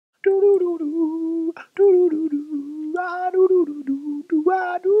Hey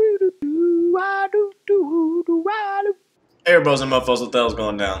bros and mofos, what the hell's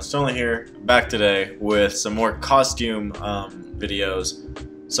going down? Sterling here, back today with some more costume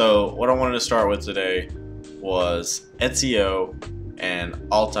videos. So what I wanted to start with today was Ezio and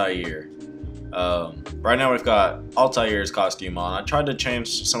Altair. Right now we've got Altair's costume on. I tried to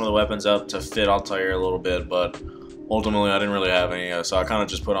change some of the weapons up to fit Altair a little bit, but ultimately I didn't really have any, so I kind of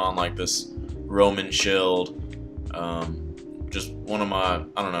just put on like this Roman shield. Just one of my,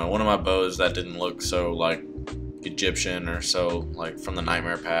 one of my bows that didn't look so like Egyptian or so like from the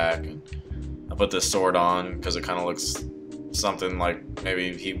Nightmare Pack, and I put this sword on because it kind of looks something like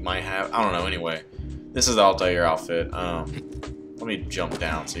maybe he might have. I don't know. Anyway, this is the Altair outfit. Let me jump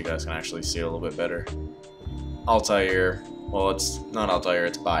down so you guys can actually see it a little bit better. Altair. Well, it's not Altair,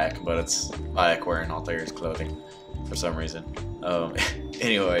 it's Bayek, but it's Bayek wearing Altair's clothing for some reason.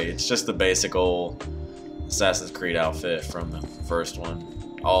 Anyway, it's just the basic old Assassin's Creed outfit from the first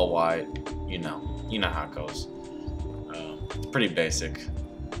one, all white. You know how it goes. It's pretty basic,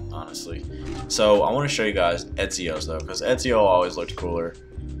 honestly. So I want to show you guys Ezio's though, because Ezio always looked cooler.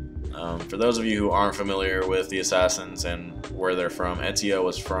 For those of you who aren't familiar with the Assassins and where they're from, Ezio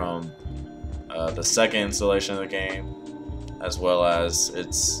was from the second installation of the game, as well as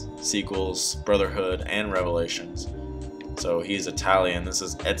its sequels, Brotherhood and Revelations. So he's Italian. This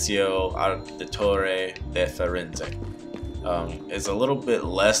is Ezio Auditore de Firenze. It's a little bit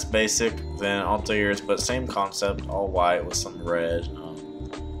less basic than Altair's, but same concept, all white with some red.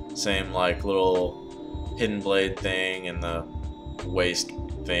 Same like little hidden blade thing and the waist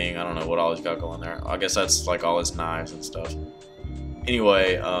thing. I don't know what all he's got going there. I guess that's like all his knives and stuff.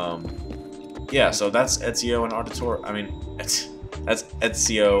 Anyway, yeah, so that's Ezio and Auditore. I mean, that's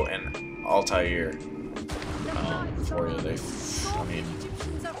Ezio and Altair. For you, I mean,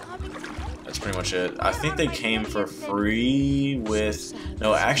 that's pretty much it. I think they came for free with...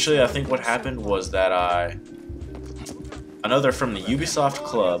 No, actually, I think what happened was that I know they're from the Ubisoft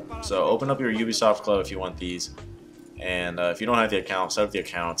Club, so open up your Ubisoft Club if you want these. And if you don't have the account, set up the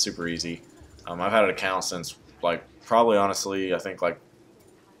account. It's super easy. I've had an account since, like, probably, honestly, I think, like,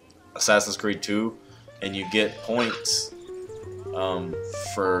 Assassin's Creed 2. And you get points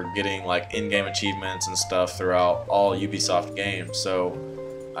for getting, like, in-game achievements and stuff throughout all Ubisoft games. So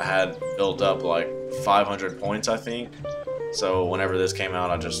I had built up like 500 points, I think. So whenever this came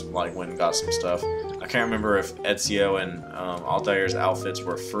out, I just like went and got some stuff. I can't remember if Ezio and Altair's outfits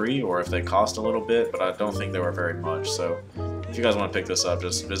were free or if they cost a little bit, but I don't think they were very much. So if you guys want to pick this up,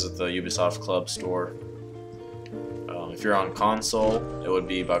 just visit the Ubisoft Club store. If you're on console, it would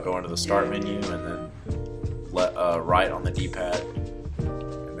be by going to the start menu and then right on the D-pad,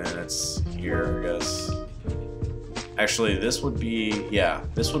 and then it's here, I guess. Actually, this would be, yeah,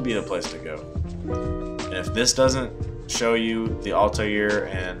 this would be the place to go. And if this doesn't show you the Altair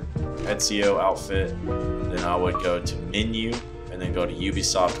and Ezio outfit, then I would go to menu and then go to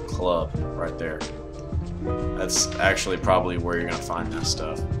Ubisoft Club right there. That's actually probably where you're gonna find that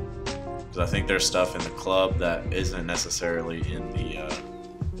stuff, because I think there's stuff in the club that isn't necessarily in the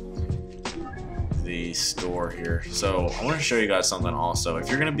store here. So I want to show you guys something also. If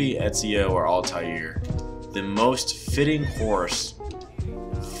you're gonna be Ezio or Altair, the most fitting horse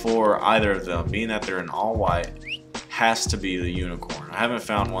for either of them, being that they're in all white, has to be the unicorn. I haven't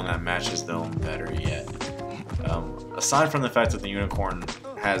found one that matches them better yet. Aside from the fact that the unicorn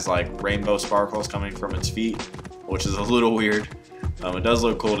has like rainbow sparkles coming from its feet, which is a little weird. It does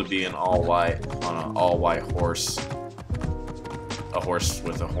look cool to be in all white on an all white horse. A horse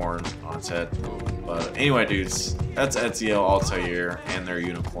with a horn on its head. But anyway, dudes, that's Ezio, Altair, and their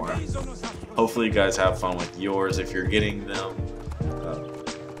unicorn. Hopefully you guys have fun with yours if you're getting them.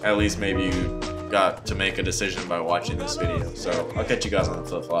 At least maybe you got to make a decision by watching this video. So I'll catch you guys on the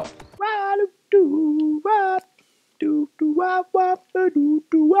flip-flop.